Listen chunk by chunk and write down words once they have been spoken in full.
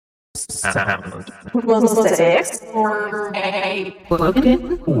sound was to explore a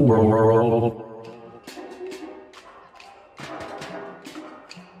broken world.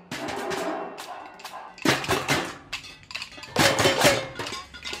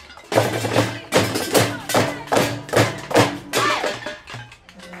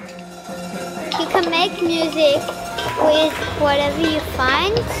 You can make music with whatever you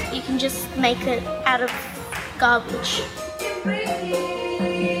find. You can just make it out of garbage.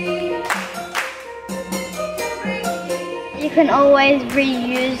 You can always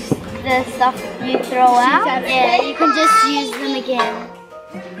reuse the stuff you throw out. Yeah, you can just use them again.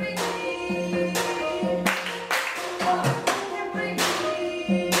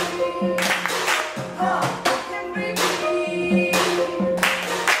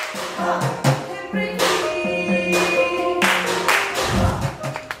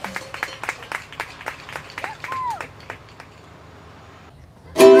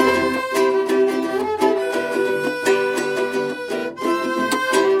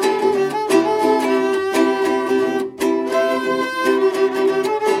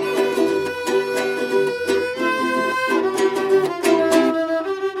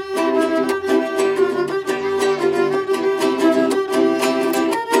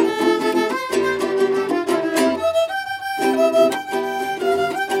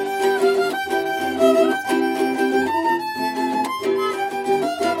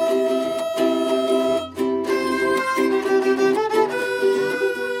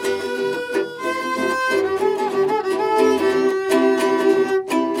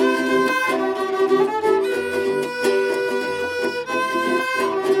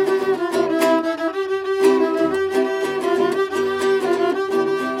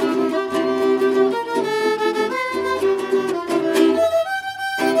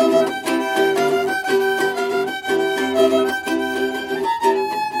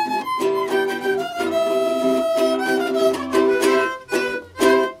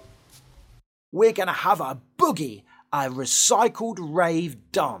 We're going to have a boogie, a recycled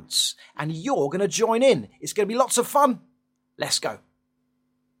rave dance, and you're going to join in. It's going to be lots of fun. Let's go.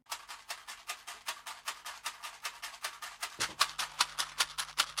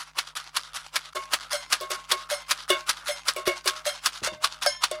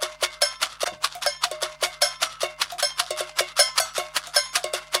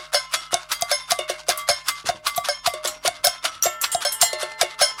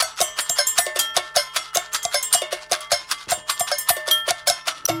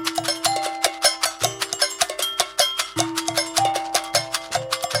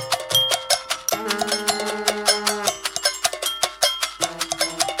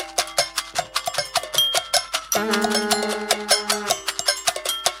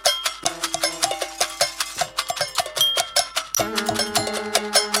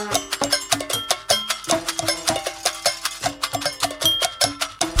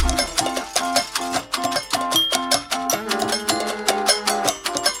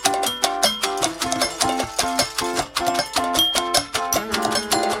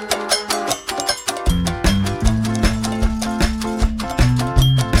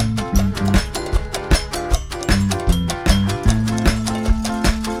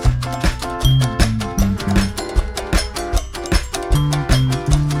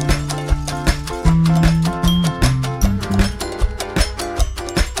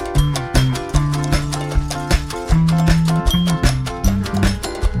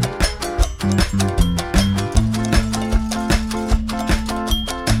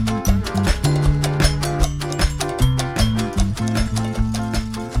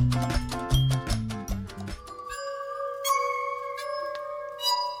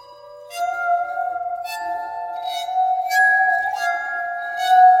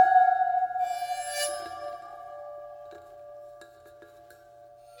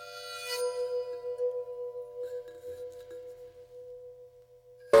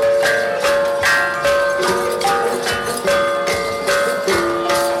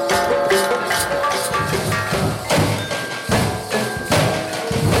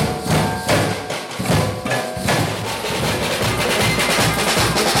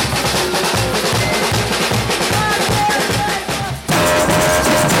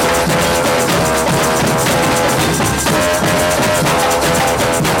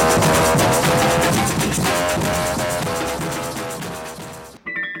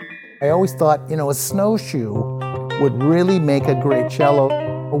 I always thought, a snowshoe would really make a great cello.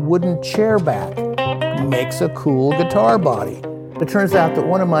 A wooden chair back makes a cool guitar body. It turns out that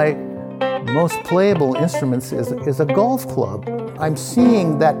one of my most playable instruments is a golf club. I'm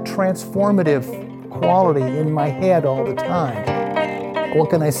seeing that transformative quality in my head all the time. What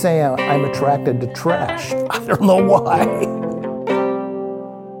can I say? I'm attracted to trash. I don't know why.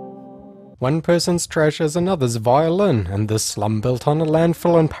 One person's trash is another's violin in this slum built on a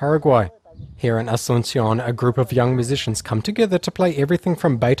landfill in Paraguay. Here in Asuncion, a group of young musicians come together to play everything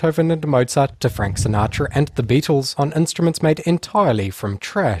from Beethoven and Mozart to Frank Sinatra and the Beatles on instruments made entirely from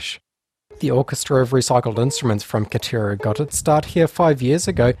trash. The Orchestra of Recycled Instruments from Quetiro got its start here 5 years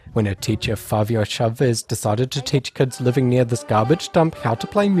ago when a teacher, Fabio Chavez, decided to teach kids living near this garbage dump how to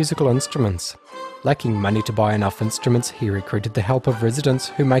play musical instruments. Lacking money to buy enough instruments, he recruited the help of residents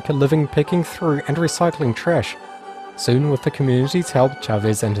who make a living picking through and recycling trash. Soon, with the community's help,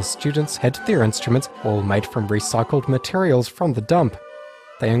 Chavez and his students had their instruments all made from recycled materials from the dump.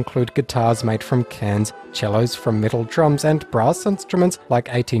 They include guitars made from cans, cellos from metal drums, and brass instruments like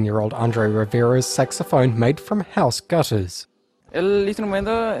 18-year-old Andre Rivera's saxophone made from house gutters.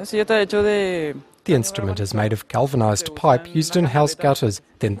 The instrument is made of galvanized pipe used in house gutters.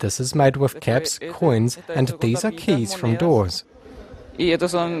 Then this is made with caps, coins, and these are keys from doors.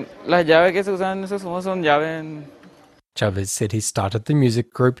 Chavez said he started the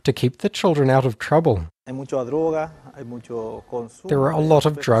music group to keep the children out of trouble. There are a lot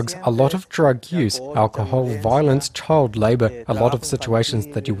of drugs, a lot of drug use, alcohol, violence, child labor, a lot of situations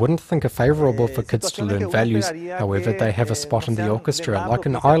that you wouldn't think are favorable for kids to learn values. However, they have a spot in the orchestra, like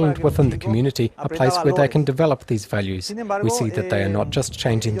an island within the community, a place where they can develop these values. We see that they are not just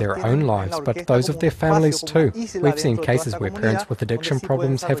changing their own lives, but those of their families too. We've seen cases where parents with addiction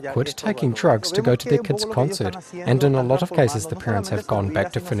problems have quit taking drugs to go to their kids' concert, and in a lot of cases the parents have gone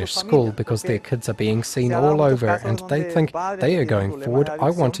back to finish school because their kids are being seen all over and they think they are going forward, I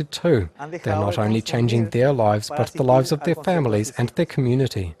want it too. They're not only changing their lives, but the lives of their families and their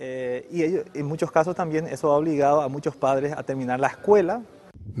community.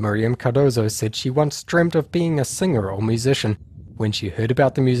 Miriam Cardozo said she once dreamt of being a singer or musician. When she heard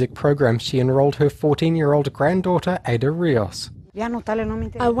about the music program, she enrolled her 14-year-old granddaughter, Ada Rios.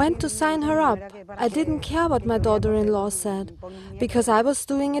 I went to sign her up. I didn't care what my daughter-in-law said, because I was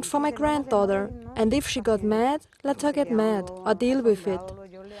doing it for my granddaughter. And if she got mad, let her get mad, or deal with it.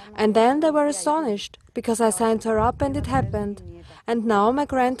 And then they were astonished, because I signed her up and it happened. And now my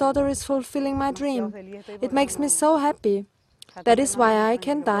granddaughter is fulfilling my dream. It makes me so happy. That is why I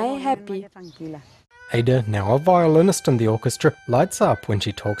can die happy. Ada, now a violinist in the orchestra, lights up when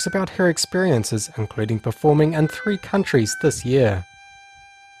she talks about her experiences, including performing in 3 countries this year.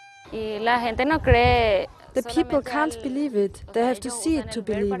 The people can't believe it. They have to see it to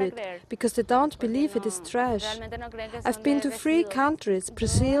believe it, because they don't believe it is trash. I've been to 3 countries,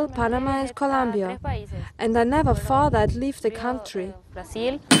 Brazil, Panama and Colombia, and I never thought I'd leave the country.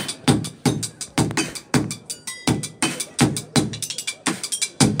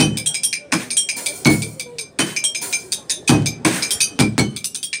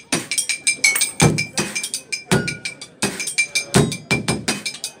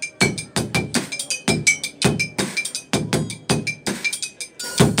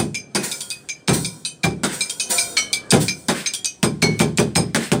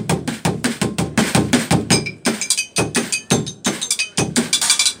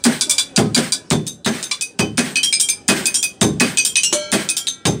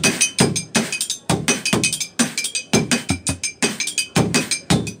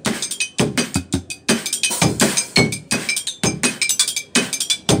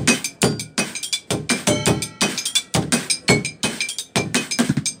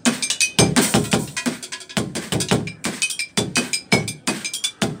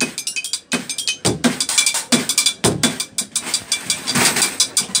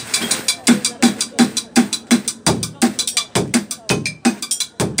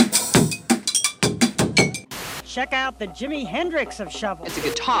 Check out the Jimi Hendrix of shovels. It's a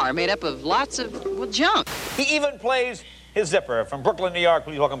guitar made up of lots of, junk. He even plays his zipper. From Brooklyn, New York,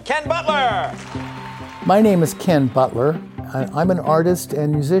 please welcome Ken Butler. My name is Ken Butler. I'm an artist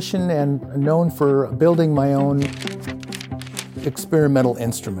and musician and known for building my own experimental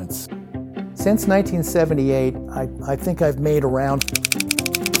instruments. Since 1978, I think I've made around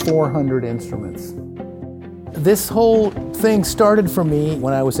 400 instruments. This whole thing started for me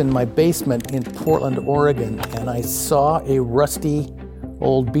when I was in my basement in Portland, Oregon, and I saw a rusty,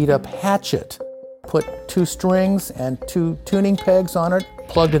 old beat-up hatchet. Put 2 strings and 2 tuning pegs on it,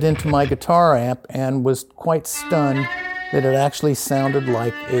 plugged it into my guitar amp, and was quite stunned that it actually sounded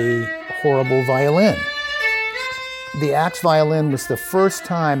like a horrible violin. The axe violin was the first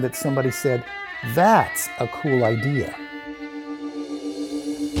time that somebody said, "That's a cool idea."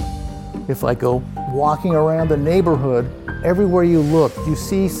 If I go walking around the neighborhood, everywhere you look, you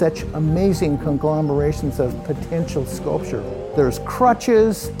see such amazing conglomerations of potential sculpture. There's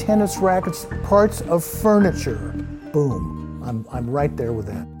crutches, tennis rackets, parts of furniture. Boom, I'm right there with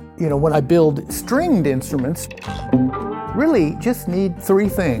that. You know, when I build stringed instruments, really just need three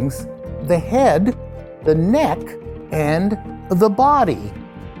things: the head, the neck, and the body.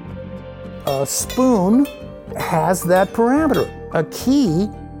 A spoon has that parameter. A key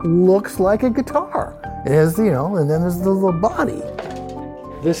looks like a guitar. It has, you know, and then there's the little body.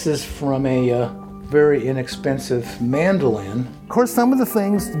 This is from a very inexpensive mandolin. Of course, some of the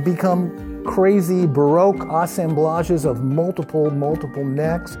things become crazy Baroque assemblages of multiple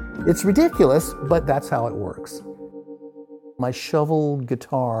necks. It's ridiculous, but that's how it works. My shovel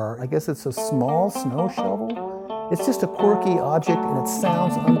guitar, I guess it's a small snow shovel. It's just a quirky object and it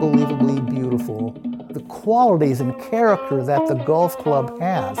sounds unbelievably beautiful. The qualities and character that the golf club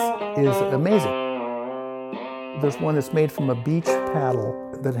has is amazing. There's one that's made from a beach paddle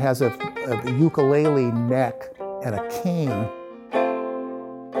that has a ukulele neck and a cane.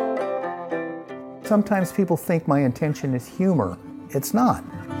 Sometimes people think my intention is humor. It's not.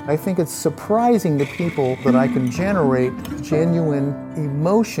 I think it's surprising to people that I can generate genuine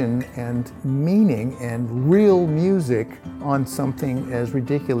emotion and meaning and real music on something as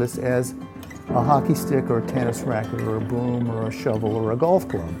ridiculous as a hockey stick or a tennis racket or a broom or a shovel or a golf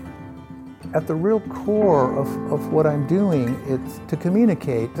club. At the real core of what I'm doing, it's to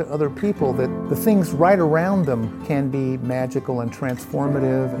communicate to other people that the things right around them can be magical and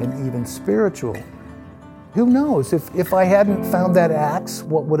transformative and even spiritual. Who knows? If I hadn't found that axe,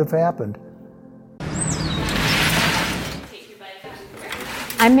 what would have happened?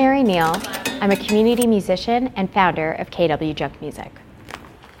 I'm Mary Neal. I'm a community musician and founder of KW Junk Music.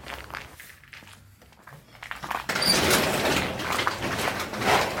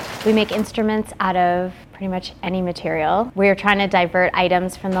 We make instruments out of pretty much any material. We're trying to divert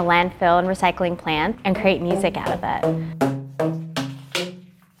items from the landfill and recycling plant and create music out of it.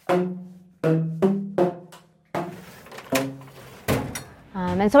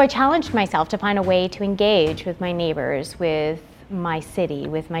 And so I challenged myself to find a way to engage with my neighbors, with my city,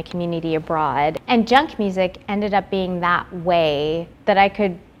 with my community abroad. And junk music ended up being that way that I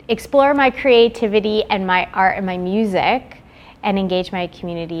could explore my creativity and my art and my music and engage my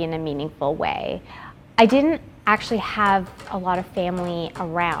community in a meaningful way. I didn't actually have a lot of family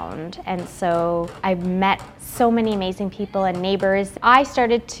around, and so I met so many amazing people and neighbors. I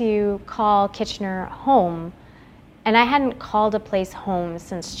started to call Kitchener home, and I hadn't called a place home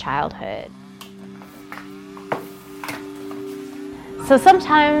since childhood. So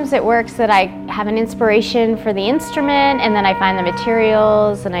sometimes it works that I have an inspiration for the instrument and then I find the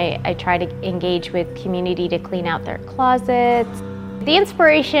materials and I try to engage with community to clean out their closets. The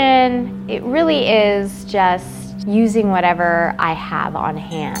inspiration, it really is just using whatever I have on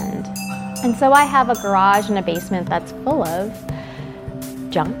hand. And so I have a garage and a basement that's full of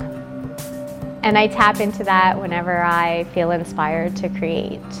junk. And I tap into that whenever I feel inspired to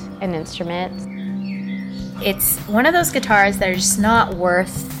create an instrument. It's one of those guitars that are just not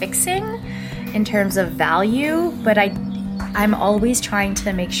worth fixing in terms of value, but I'm always trying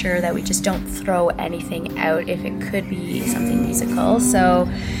to make sure that we just don't throw anything out if it could be something musical. So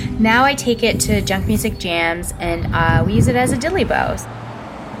now I take it to junk music jams and we use it as a dilly bow.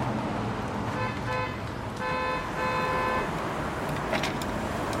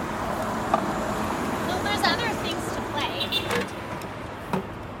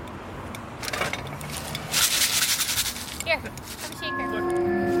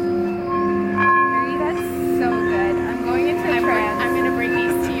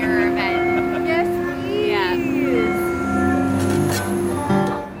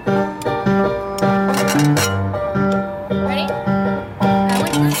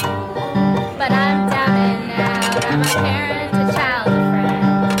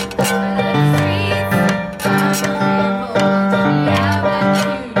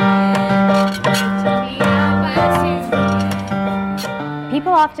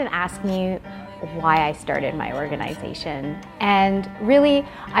 People often ask me why I started my organization, and really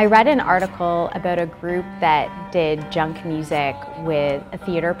I read an article about a group that did junk music with a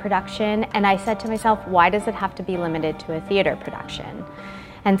theater production, and I said to myself, why does it have to be limited to a theater production?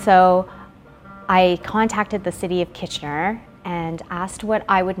 And so I contacted the city of Kitchener and asked what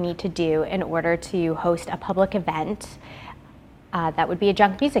I would need to do in order to host a public event that would be a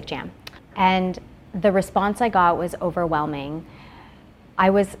junk music jam. And the response I got was overwhelming. I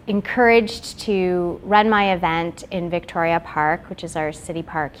was encouraged to run my event in Victoria Park, which is our city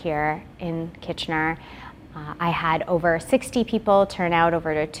park here in Kitchener. I had over 60 people turn out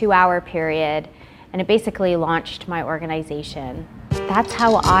over a 2-hour period, and it basically launched my organization. That's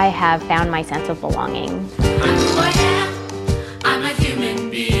how I have found my sense of belonging.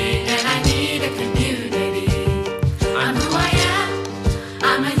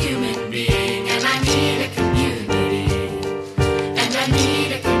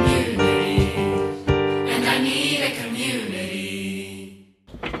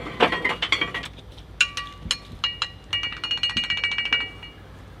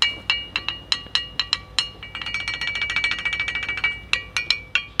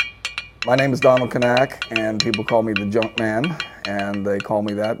 My name is Donald Kanak, and people call me the Junk Man, and they call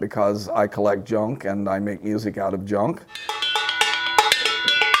me that because I collect junk and I make music out of junk.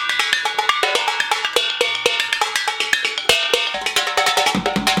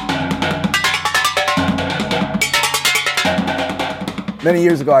 Many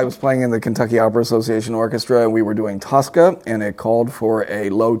years ago, I was playing in the Kentucky Opera Association Orchestra, and we were doing Tosca, and it called for a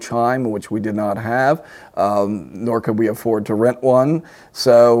low chime, which we did not have, nor could we afford to rent one.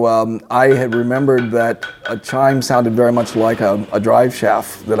 So I had remembered that a chime sounded very much like a drive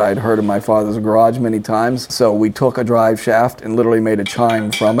shaft that I'd heard in my father's garage many times. So we took a drive shaft and literally made a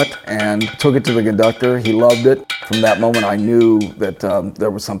chime from it and took it to the conductor. He loved it. From that moment, I knew that there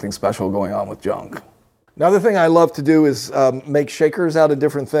was something special going on with junk. Another thing I love to do is make shakers out of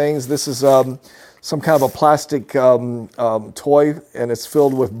different things. This is some kind of a plastic toy, and it's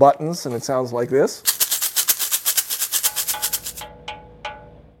filled with buttons, and it sounds like this.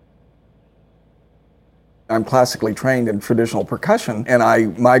 I'm classically trained in traditional percussion, and I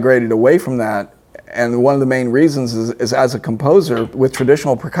migrated away from that. And one of the main reasons is as a composer, with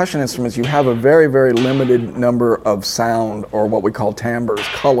traditional percussion instruments, you have a very, very limited number of sound, or what we call timbres,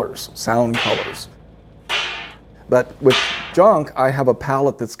 colors, sound colors. But with junk, I have a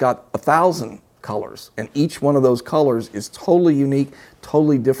palette that's got 1,000 colors, and each one of those colors is totally unique,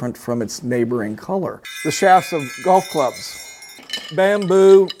 totally different from its neighboring color. The shafts of golf clubs,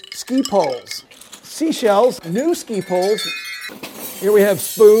 bamboo ski poles, seashells, new ski poles. Here we have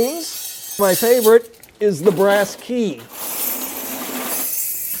spoons. My favorite is the brass key.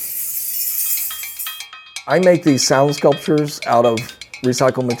 I make these sound sculptures out of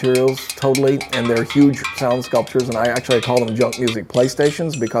recycled materials, totally, and they're huge sound sculptures, and I call them junk music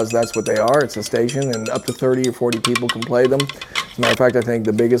playstations because that's what they are. It's a station, and up to 30 or 40 people can play them. As a matter of fact, I think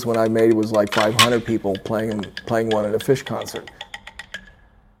the biggest one I made was like 500 people playing one at a Fish concert.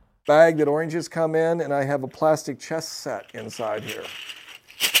 Bag that oranges come in, and I have a plastic chess set inside here.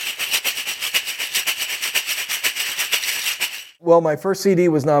 Well, my first CD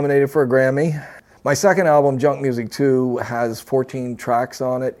was nominated for a Grammy. My second album, Junk Music 2, has 14 tracks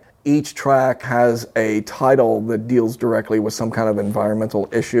on it. Each track has a title that deals directly with some kind of environmental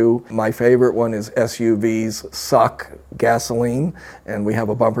issue. My favorite one is SUVs Suck Gasoline, and we have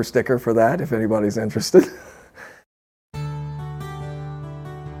a bumper sticker for that if anybody's interested.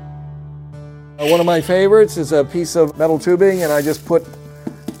 One of my favorites is a piece of metal tubing, and I just put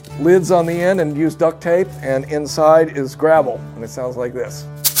lids on the end and use duct tape, and inside is gravel, and it sounds like this.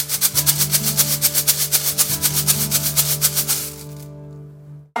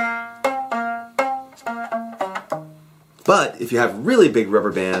 But if you have really big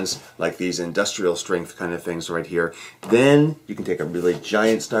rubber bands, like these industrial strength kind of things right here, then you can take a really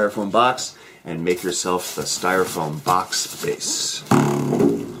giant styrofoam box and make yourself the styrofoam box bass.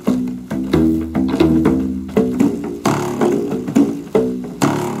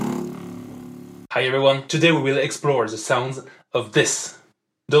 Hi everyone, today we will explore the sounds of this.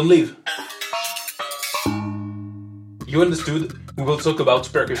 Don't leave! You understood? We will talk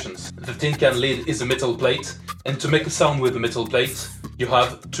about percussions. The tin can lid is a metal plate, and to make a sound with a metal plate, you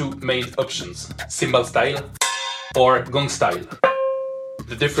have two main options, cymbal style or gong style.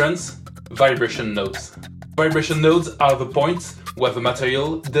 The difference? Vibration nodes. Vibration nodes are the points where the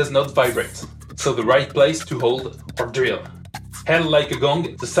material does not vibrate, so the right place to hold or drill. Held like a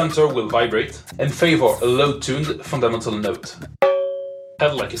gong, the center will vibrate and favor a low-tuned fundamental note.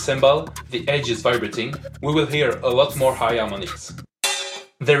 Held like a cymbal, the edge is vibrating, we will hear a lot more high harmonics.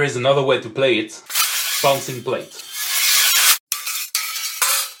 There is another way to play it, bouncing plate.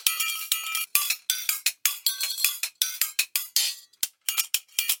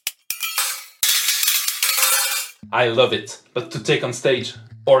 I love it, but to take on stage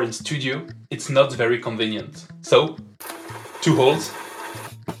or in studio, it's not very convenient. So, 2 holes,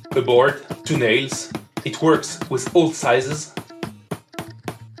 a board, 2 nails, it works with all sizes.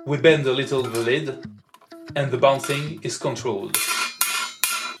 We bend a little the lid, and the bouncing is controlled.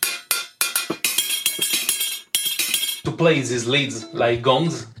 To play these lids like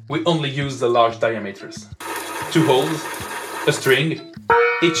gongs, we only use the large diameters. 2 holes, a string,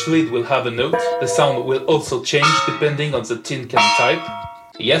 each lid will have a note, the sound will also change depending on the tin can type.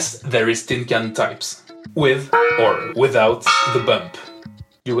 Yes, there is tin can types, with or without the bump.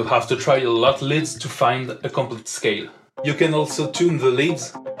 You will have to try a lot lids to find a complete scale. You can also tune the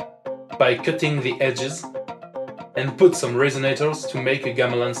lids by cutting the edges and put some resonators to make a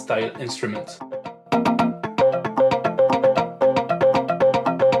gamelan style instrument.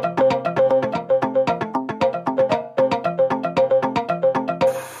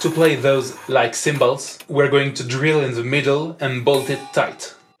 To play those like cymbals, we're going to drill in the middle and bolt it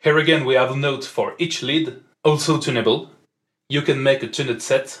tight. Here again we have a note for each lead, also tunable. You can make a tuned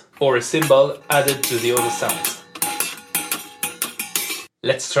set or a cymbal added to the other sounds.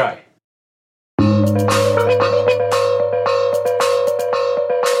 Let's try.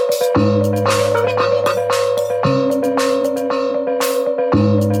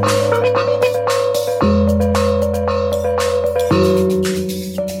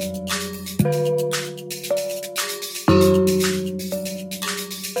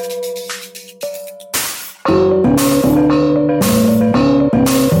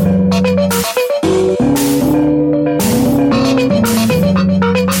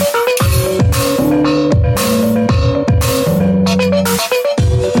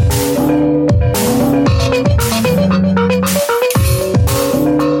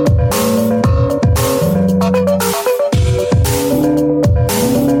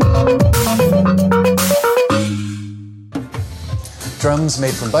 Drums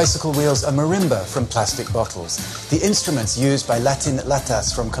made from bicycle wheels, a marimba from plastic bottles. The instruments used by Latin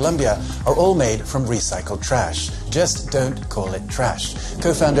Latas from Colombia are all made from recycled trash. Just don't call it trash.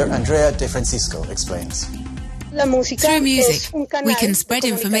 Co-founder Andrea De Francisco explains. Through music, we can spread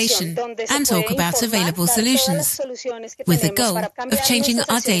information and talk about available solutions, with the goal of changing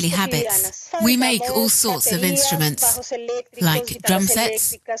our daily habits. We make all sorts of instruments, like drum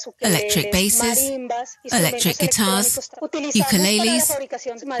sets, electric basses, electric guitars, ukuleles,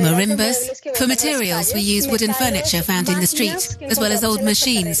 marimbas. For materials, we use wooden furniture found in the street, as well as old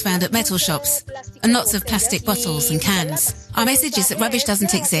machines found at metal shops, and lots of plastic bottles and cans. Our message is that rubbish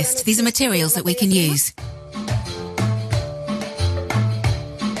doesn't exist. These are materials that we can use.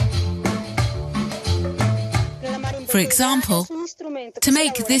 For example, to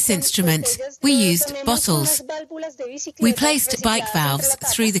make this instrument, we used bottles. We placed bike valves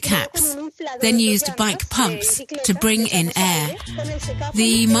through the caps, then used bike pumps to bring in air.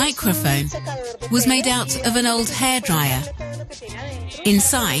 The microphone was made out of an old hairdryer.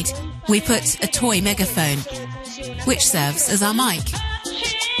 Inside, we put a toy megaphone, which serves as our mic.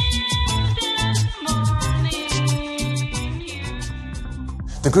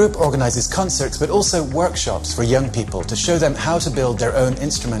 The group organises concerts but also workshops for young people to show them how to build their own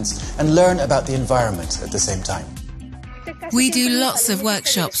instruments and learn about the environment at the same time. We do lots of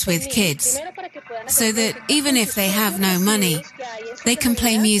workshops with kids, so that even if they have no money, they can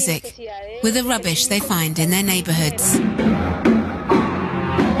play music with the rubbish they find in their neighbourhoods.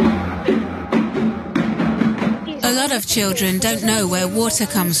 A lot of children don't know where water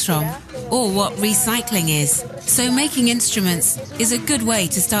comes from or what recycling is, so making instruments is a good way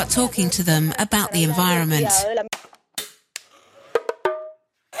to start talking to them about the environment.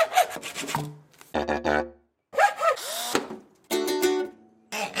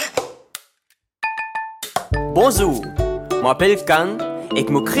 Bonjour, je m'appelle Can et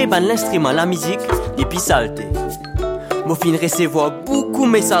je crée l'instrument la musique depuis salte. Je viens recevoir beaucoup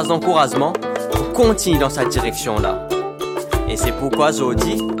de messages d'encouragement pour continuer dans cette direction-là. Et c'est pourquoi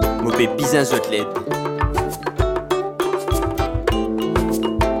aujourd'hui, je fais besoin de l'aide.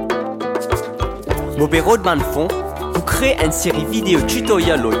 Je vais rodman fond pour créer une série vidéo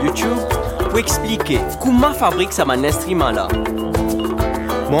tutoriel sur YouTube pour expliquer comment fabrique ça mon instrument-là.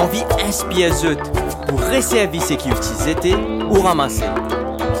 J'ai envie d'inspirer les autres pour resservir ce qu'ils utilisent ou ramasser.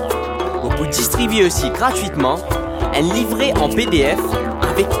 Vous pouvez distribuer aussi gratuitement un livret en PDF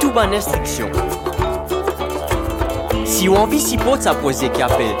avec toutes les instructions. Si vous avez envie de supporter ce projet qui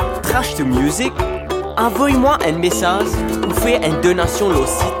s'appelle Trash to Music, envoyez-moi un message ou faites une donation au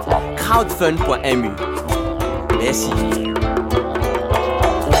site crowdfund.mu. Merci.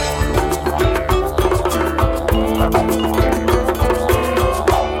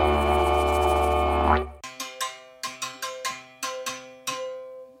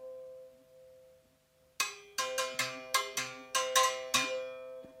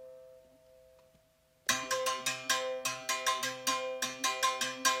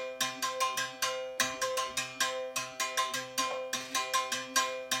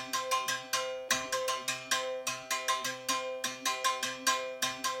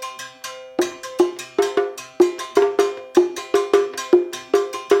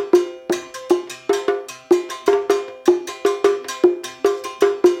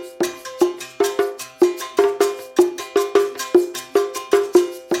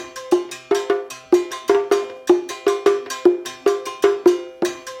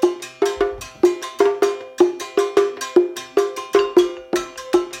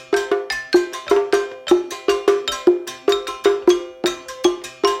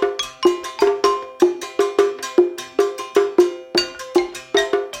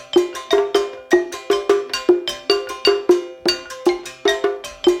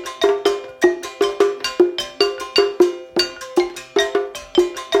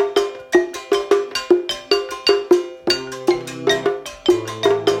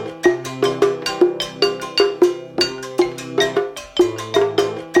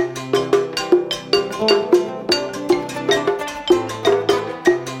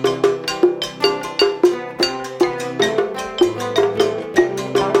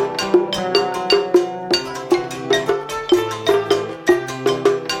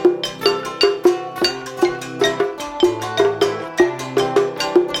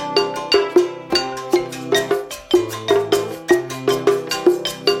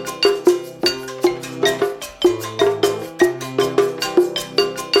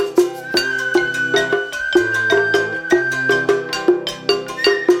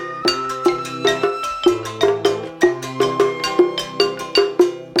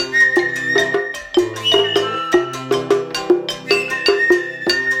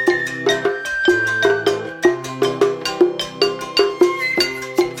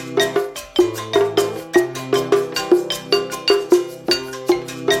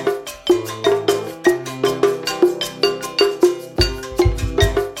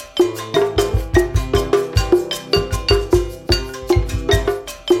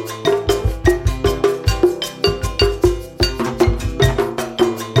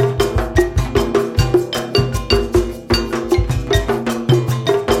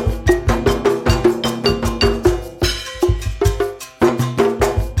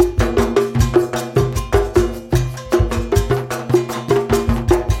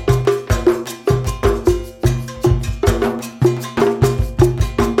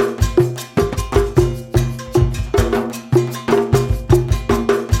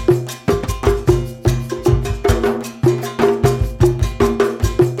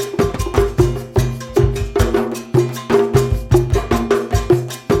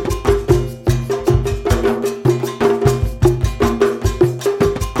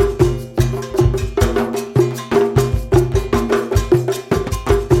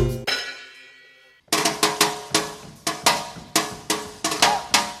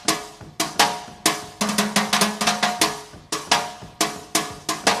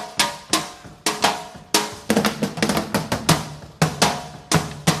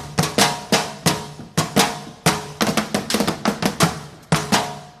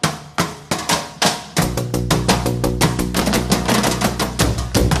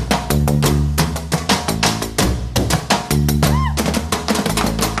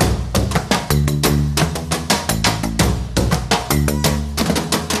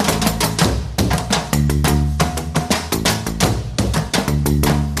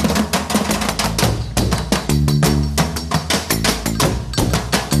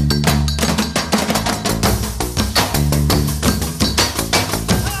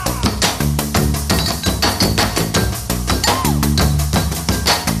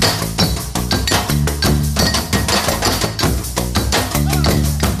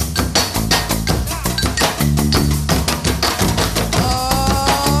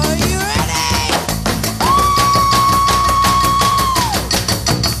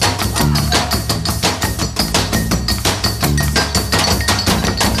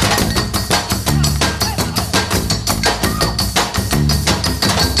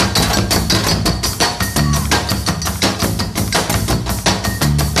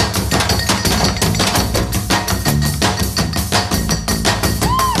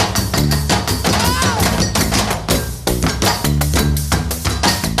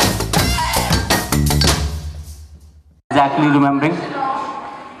 exactly remembering.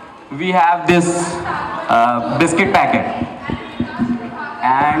 We have this biscuit packet.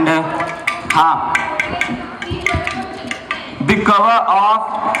 And the cover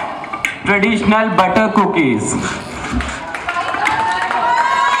of traditional butter cookies.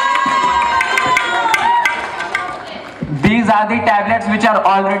 These are the tablets which are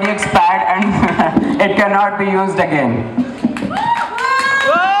already expired and it cannot be used again.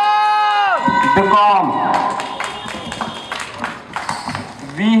 The comb.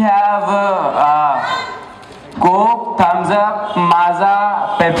 We have Coke, Thumbs Up,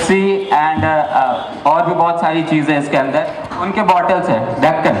 Maaza, Pepsi and और भी बहुत सारी चीजें इसके अंदर. उनके bottles है,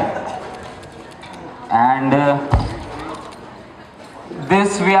 ढक्कन. And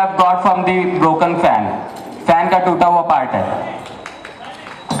this we have got from the broken fan. Fan का टूटा हुआ पार्ट है.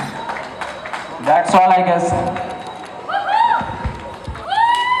 That's all I guess.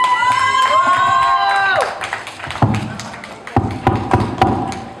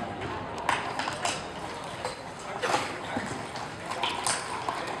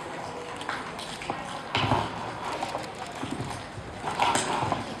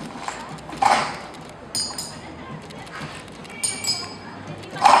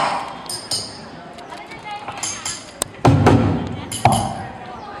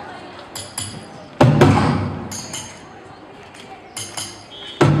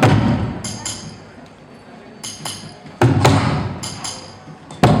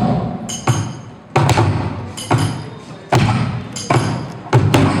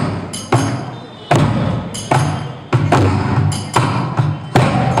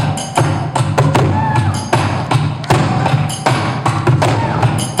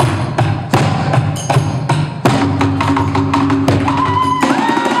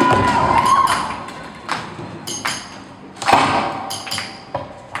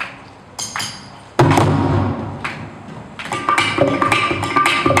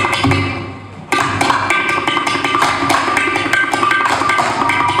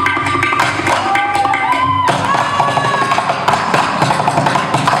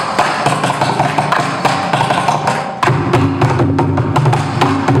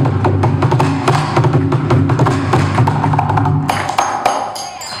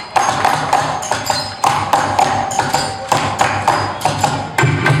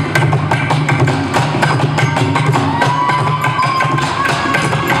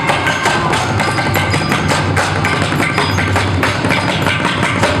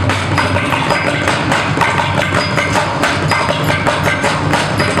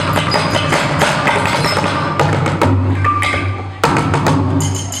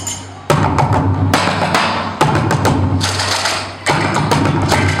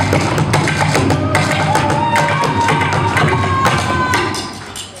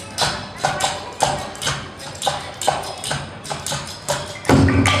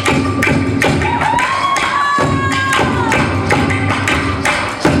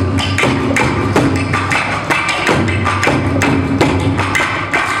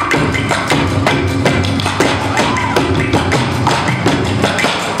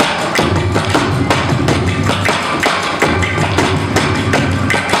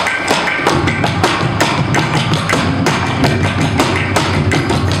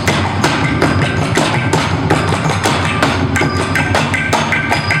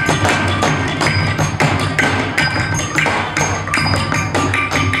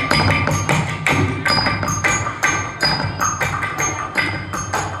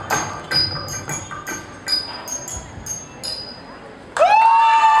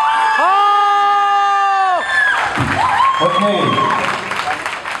 Okay.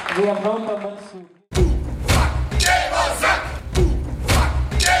 We have no comments.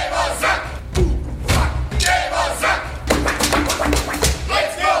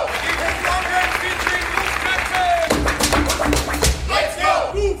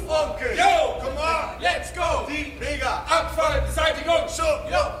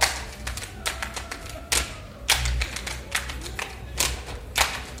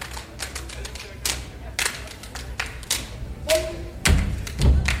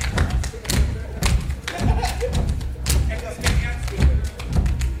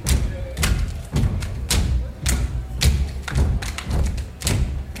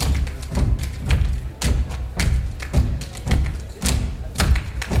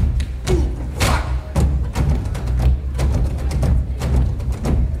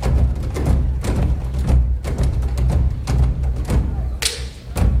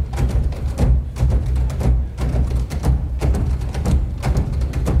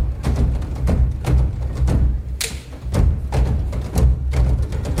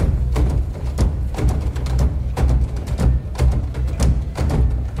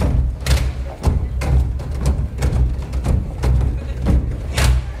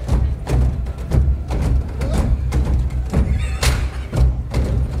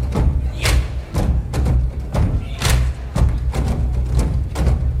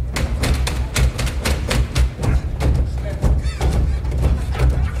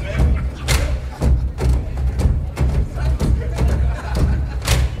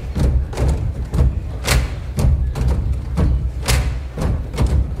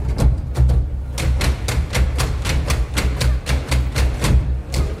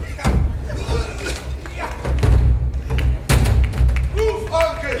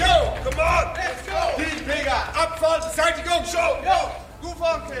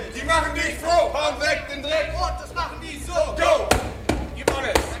 Die machen dich froh. Hauen weg den Dreck. Und das machen die so. Go. Gib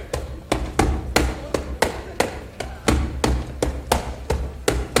alles.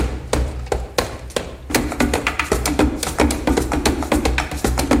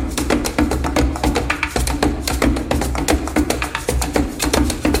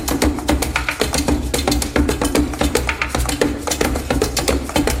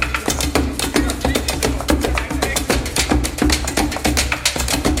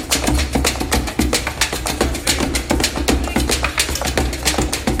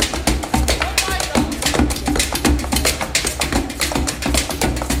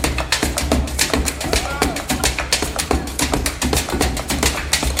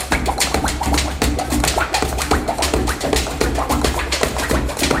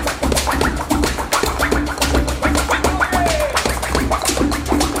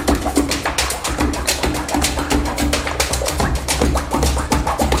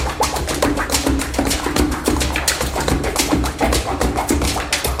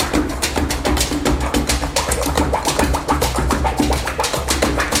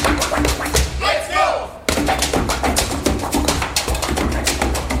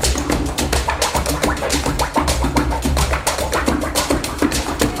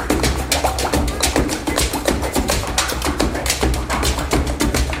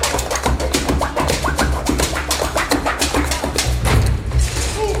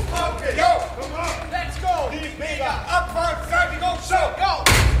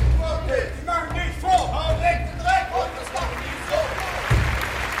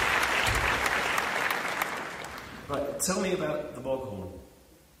 Tell me about the boghorn.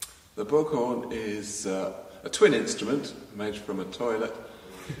 The boghorn is a twin instrument made from a toilet.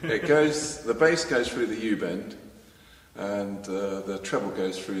 The bass goes through the U-bend and the treble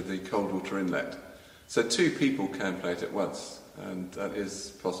goes through the cold water inlet. So two people can play it at once, and that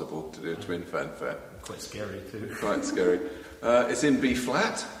is possible to do a twin fanfare. Quite scary too. Quite scary. It's in B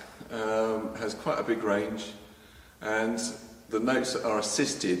flat, has quite a big range, and the notes are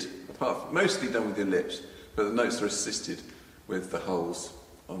assisted, mostly done with your lips, but the notes are assisted with the holes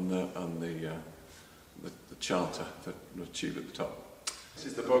on the chanter, the tube at the top. This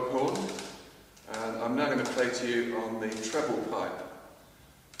is the boghorn, and I'm now going to play to you on the treble pipe,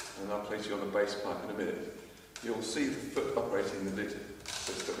 and I'll play to you on the bass pipe in a minute. You'll see the foot operating the lid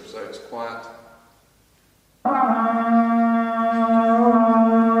system, so it's quiet.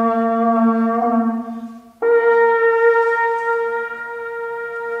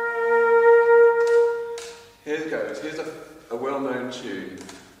 Here it goes. Here's a well-known tune.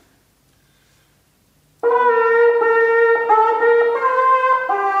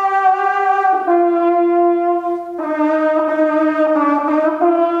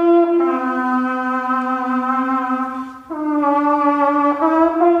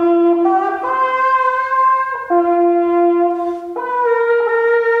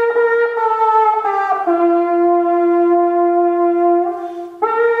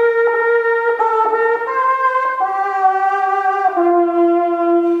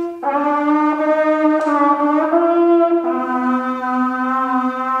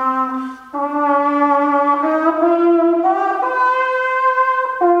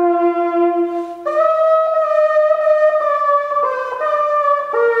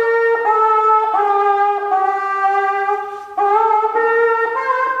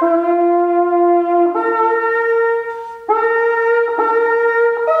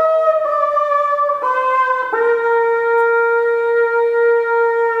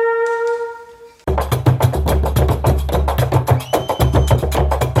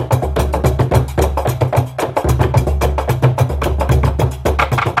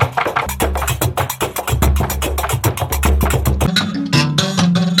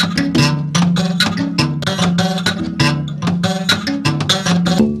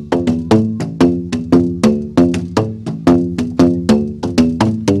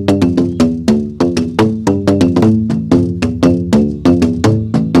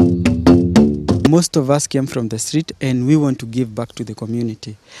 Most of us came from the street and we want to give back to the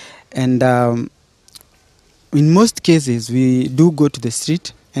community. And in most cases, we do go to the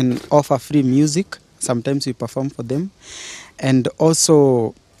street and offer free music. Sometimes we perform for them and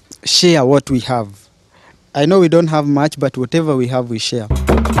also share what we have. I know we don't have much, but whatever we have, we share.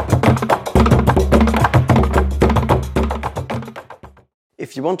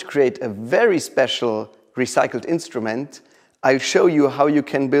 If you want to create a very special recycled instrument, I'll show you how you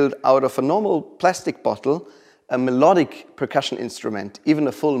can build out of a normal plastic bottle a melodic percussion instrument, even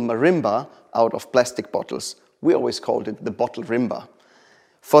a full marimba out of plastic bottles. We always called it the bottle rimba.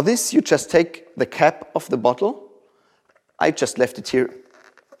 For this, you just take the cap of the bottle. I just left it here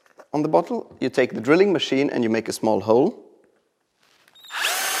on the bottle. You take the drilling machine and you make a small hole.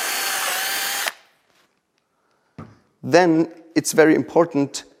 Then it's very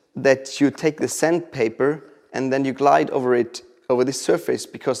important that you take the sandpaper and then you glide over it, over this surface,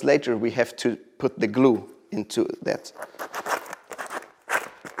 because later we have to put the glue into that.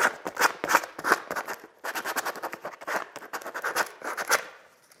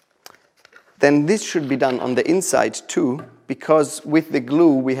 Then this should be done on the inside too, because with the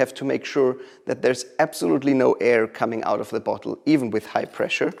glue we have to make sure that there's absolutely no air coming out of the bottle, even with high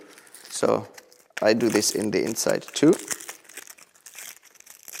pressure. So I do this in the inside too.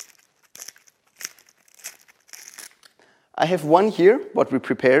 I have one here, what we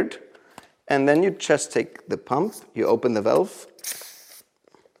prepared, and then you just take the pump, you open the valve,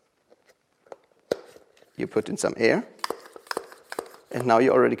 you put in some air, and now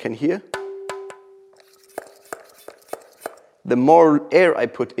you already can hear. The more air I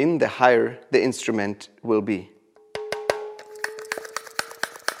put in, the higher the instrument will be.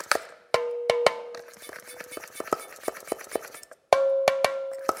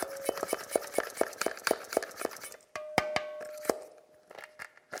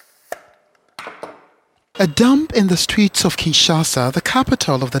 A dump in the streets of Kinshasa, the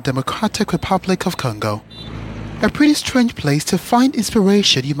capital of the Democratic Republic of Congo. A pretty strange place to find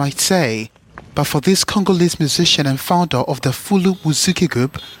inspiration, you might say. But for this Congolese musician and founder of the Fulu Musica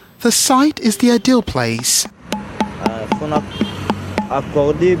group, the site is the ideal place.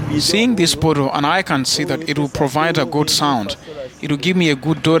 Seeing this bottle, and I can see that it will provide a good sound. It will give me a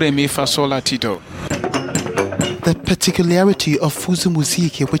good do, re, mi, fa, sol, la, ti, do. The particularity of Fulu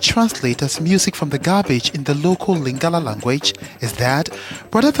Musica, which translates as music from the garbage in the local Lingala language, is that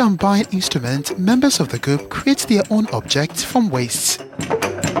rather than buying instruments, members of the group create their own objects from waste.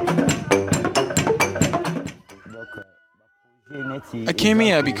 I came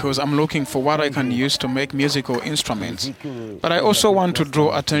here because I'm looking for what I can use to make musical instruments, but I also want to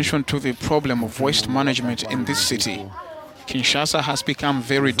draw attention to the problem of waste management in this city. Kinshasa has become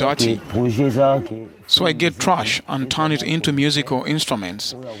very dirty, so I get trash and turn it into musical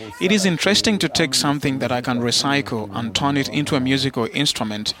instruments. It is interesting to take something that I can recycle and turn it into a musical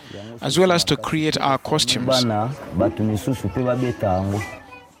instrument, as well as to create our costumes.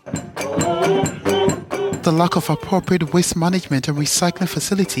 The lack of appropriate waste management and recycling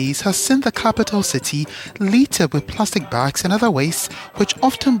facilities has seen the capital city littered with plastic bags and other waste, which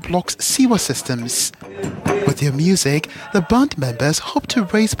often blocks sewer systems. With their music, the band members hope to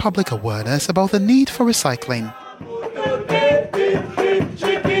raise public awareness about the need for recycling.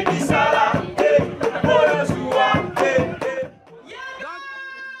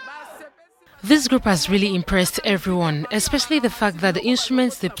 This group has really impressed everyone, especially the fact that the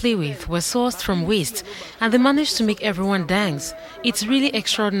instruments they play with were sourced from waste and they managed to make everyone dance. It's really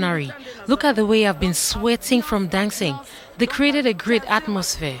extraordinary. Look at the way I've been sweating from dancing. They created a great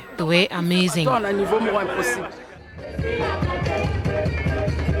atmosphere. They were amazing.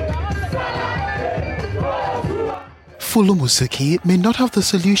 Fulu Musica may not have the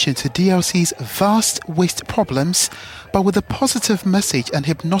solution to DRC's vast waste problems, but with a positive message and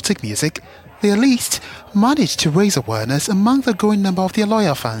hypnotic music, they at least managed to raise awareness among the growing number of their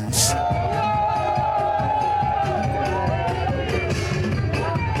loyal fans.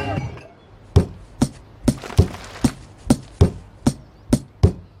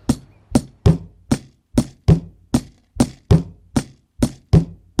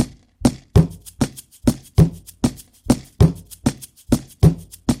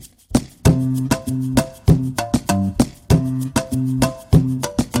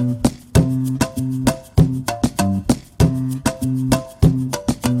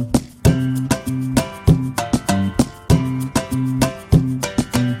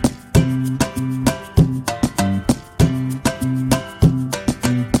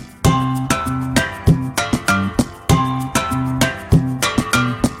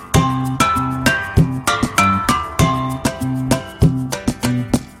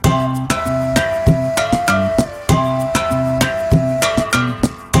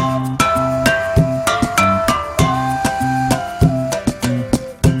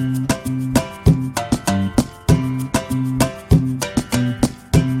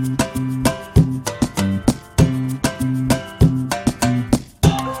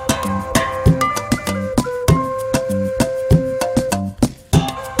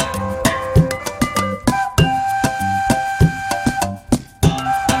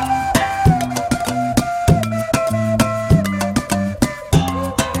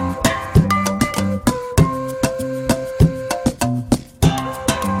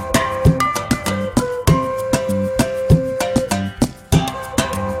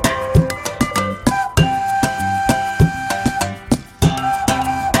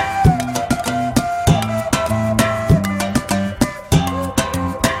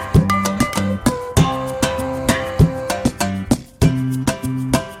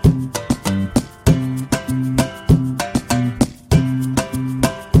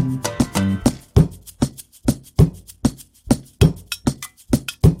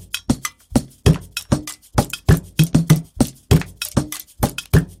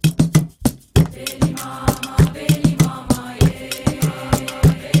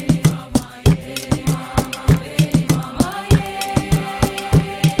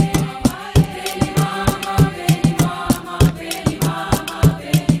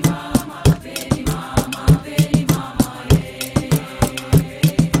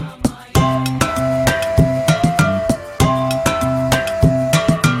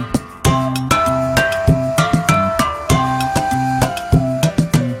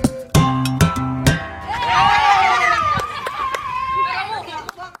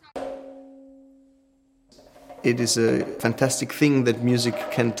 it is a fantastic thing that music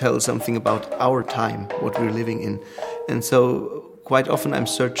can tell something about our time, what we're living in. And so quite often I'm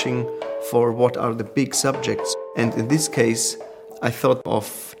searching for what are the big subjects. And in this case, I thought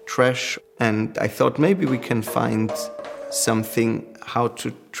of trash, and I thought maybe we can find something how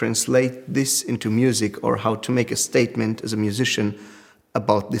to translate this into music, or how to make a statement as a musician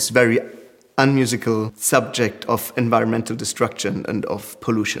about this very unmusical subject of environmental destruction and of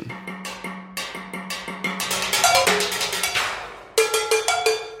pollution.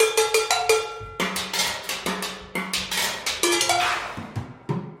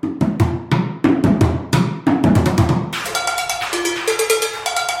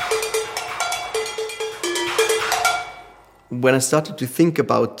 When I started to think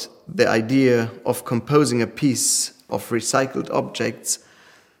about the idea of composing a piece of recycled objects,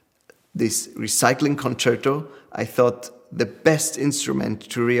 this recycling concerto, I thought the best instrument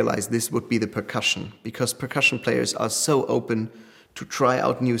to realize this would be the percussion, because percussion players are so open to try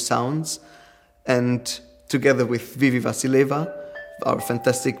out new sounds. And together with Vivi Vasileva, our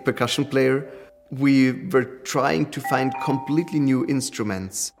fantastic percussion player, we were trying to find completely new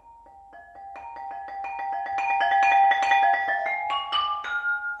instruments.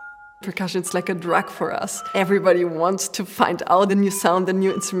 Percussion is like a drug for us. Everybody wants to find out the new sound, the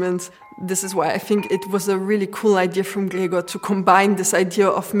new instruments. This is why I think it was a really cool idea from Gregor to combine this idea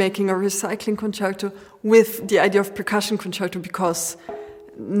of making a recycling concerto with the idea of percussion concerto, because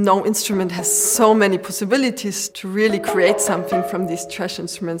no instrument has so many possibilities to really create something from these trash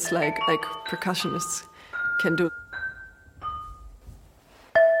instruments like percussionists can do.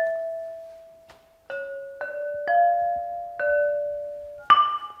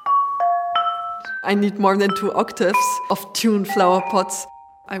 I need more than 2 octaves of tuned flower pots.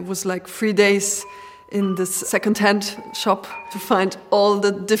 I was like 3 days in this second-hand shop to find all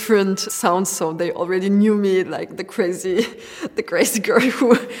the different sounds, so they already knew me like the crazy girl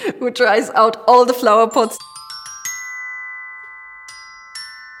who tries out all the flower pots.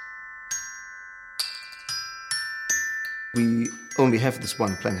 We only have this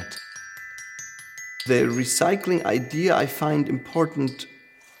one planet. The recycling idea I find important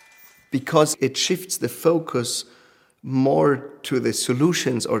because it shifts the focus more to the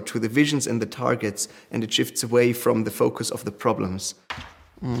solutions or to the visions and the targets, and it shifts away from the focus of the problems.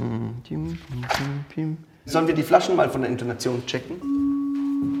 Sollen wir die Flaschen mal von der Intonation checken?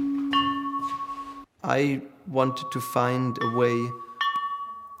 I wanted to find a way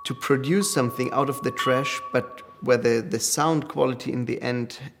to produce something out of the trash, but where the sound quality in the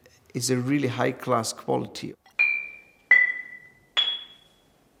end is a really high-class quality.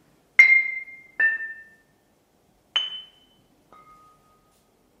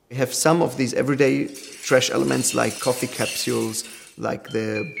 We have some of these everyday trash elements like coffee capsules, like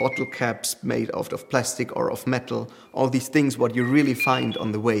the bottle caps made out of plastic or of metal, all these things what you really find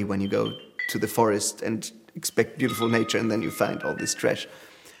on the way when you go to the forest and expect beautiful nature, and then you find all this trash.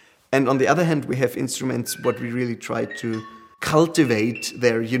 And on the other hand, we have instruments what we really try to cultivate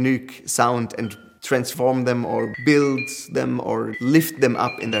their unique sound and transform them or build them or lift them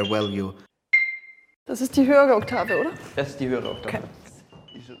up in their value. Das ist die höhere Oktave, oder? Das ist die höhere Oktave. Okay.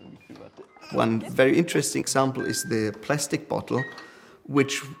 One very interesting example is the plastic bottle,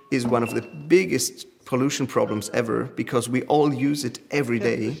 which is one of the biggest pollution problems ever, because we all use it every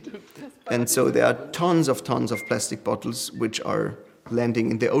day. And so there are tons of plastic bottles which are landing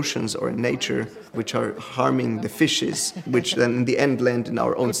in the oceans or in nature, which are harming the fishes, which then in the end land in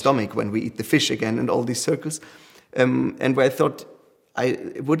our own stomach when we eat the fish again, and all these circles. And where I thought,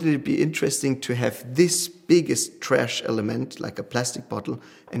 wouldn't it be interesting to have this biggest trash element, like a plastic bottle,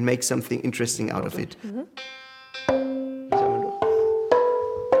 and make something interesting out of it?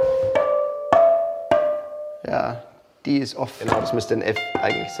 Ja, die ist off. Genau, das müsste ein F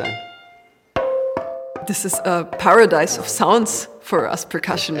eigentlich sein. This is a paradise of sounds for us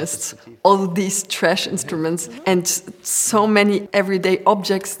percussionists. All these trash instruments and so many everyday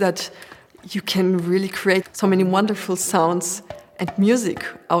objects that you can really create so many wonderful sounds and music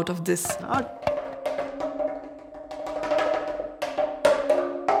out of this. I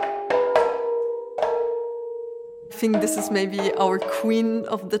think this is maybe our queen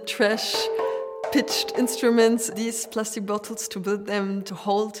of the trash pitched instruments, these plastic bottles, to build them, to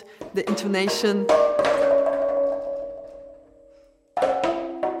hold the intonation.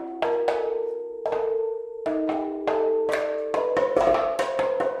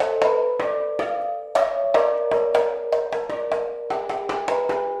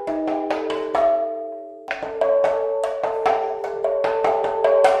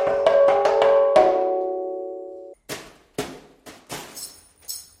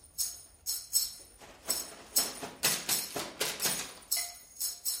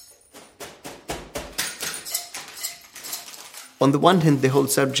 on the one hand, the whole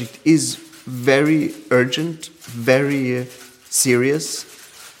subject is very urgent, very serious.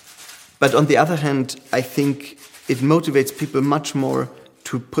 But on the other hand, I think it motivates people much more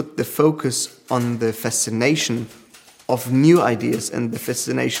to put the focus on the fascination of new ideas and the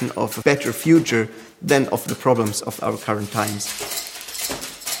fascination of a better future than of the problems of our current times.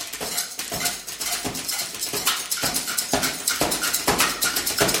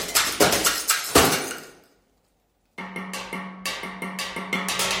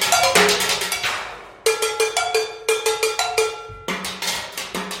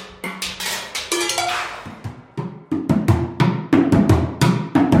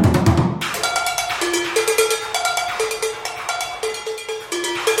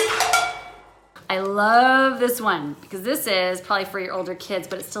 I love this one because this is probably for your older kids,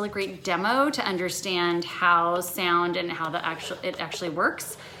 but it's still a great demo to understand how sound and how it actually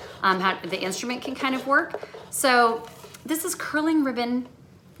works, how the instrument can kind of work. So this is curling ribbon,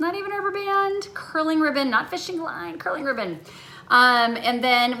 not even rubber band, curling ribbon, not fishing line, curling ribbon. And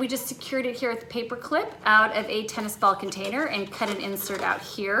then we just secured it here with a paper clip out of a tennis ball container and cut an insert out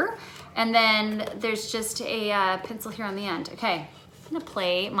here. And then there's just a pencil here on the end. Okay. I'm gonna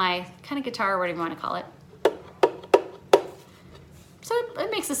play my kind of guitar or whatever you want to call it. So it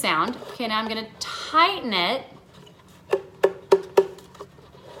makes a sound. Okay, now I'm gonna tighten it.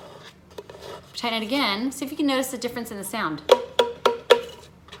 Tighten it again. See if you can notice the difference in the sound.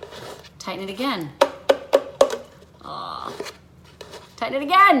 Tighten it again. Oh. Tighten it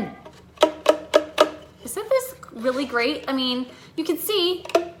again. Isn't this really great? I mean, you can see,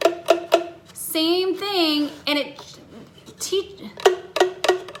 same thing, and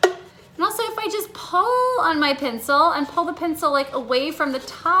and also if I just pull on my pencil and pull the pencil like away from the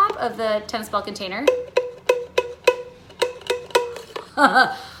top of the tennis ball container.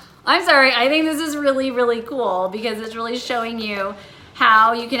 I'm sorry, I think this is really, really cool because it's really showing you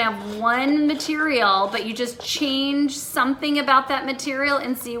how you can have one material, but you just change something about that material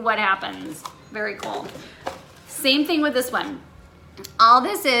and see what happens. Very cool. Same thing with this one. All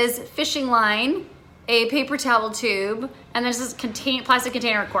this is fishing line, a paper towel tube, and there's this plastic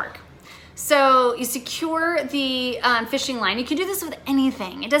container cork. So you secure the fishing line. You can do this with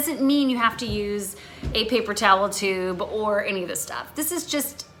anything. It doesn't mean you have to use a paper towel tube or any of this stuff. This is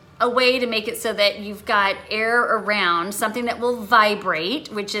just a way to make it so that you've got air around, something that will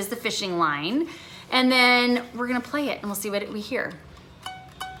vibrate, which is the fishing line. And then we're gonna play it and we'll see what we hear.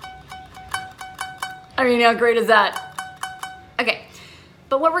 I mean, how great is that? Okay.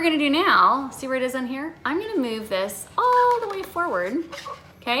 But what we're gonna do now, see where it is on here? I'm gonna move this all the way forward,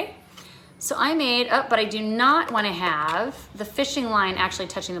 okay? So I made, but I do not wanna have the fishing line actually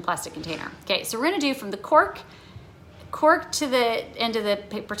touching the plastic container. Okay, so we're gonna do from the cork to the end of the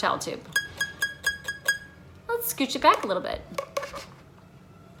paper towel tube. Let's scooch it back a little bit.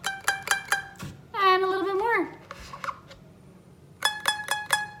 And a little bit more.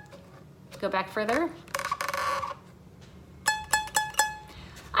 Go back further.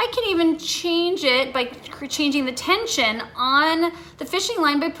 I can even change it by changing the tension on the fishing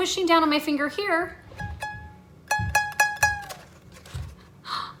line by pushing down on my finger here.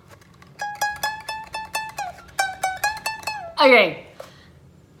 Okay,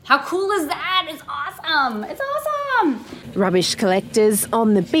 how cool is that? It's awesome, it's awesome. Rubbish collectors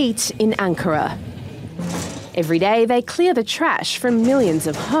on the beat in Ankara. Every day they clear the trash from millions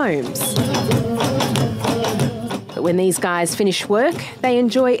of homes. But when these guys finish work, they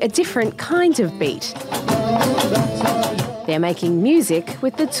enjoy a different kind of beat. They're making music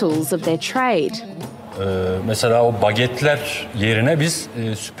with the tools of their trade.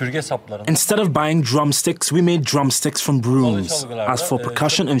 Instead of buying drumsticks, we made drumsticks from brooms. As for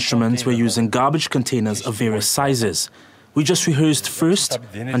percussion instruments, we're using garbage containers of various sizes. We just rehearsed first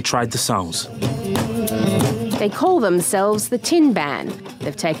and tried the sounds. They call themselves the Tin Band.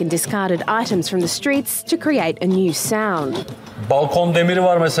 They've taken discarded items from the streets to create a new sound.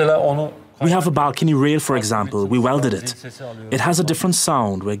 We have a balcony rail, for example. We welded it. It has a different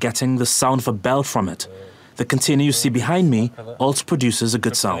sound. We're getting the sound of a bell from it. The container you see behind me also produces a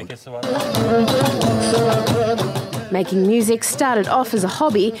good sound. Making music started off as a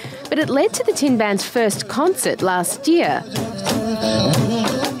hobby, but it led to the Tin Band's first concert last year.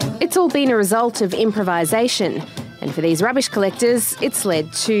 It's all been a result of improvisation, and for these rubbish collectors, it's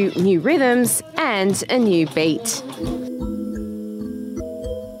led to new rhythms and a new beat.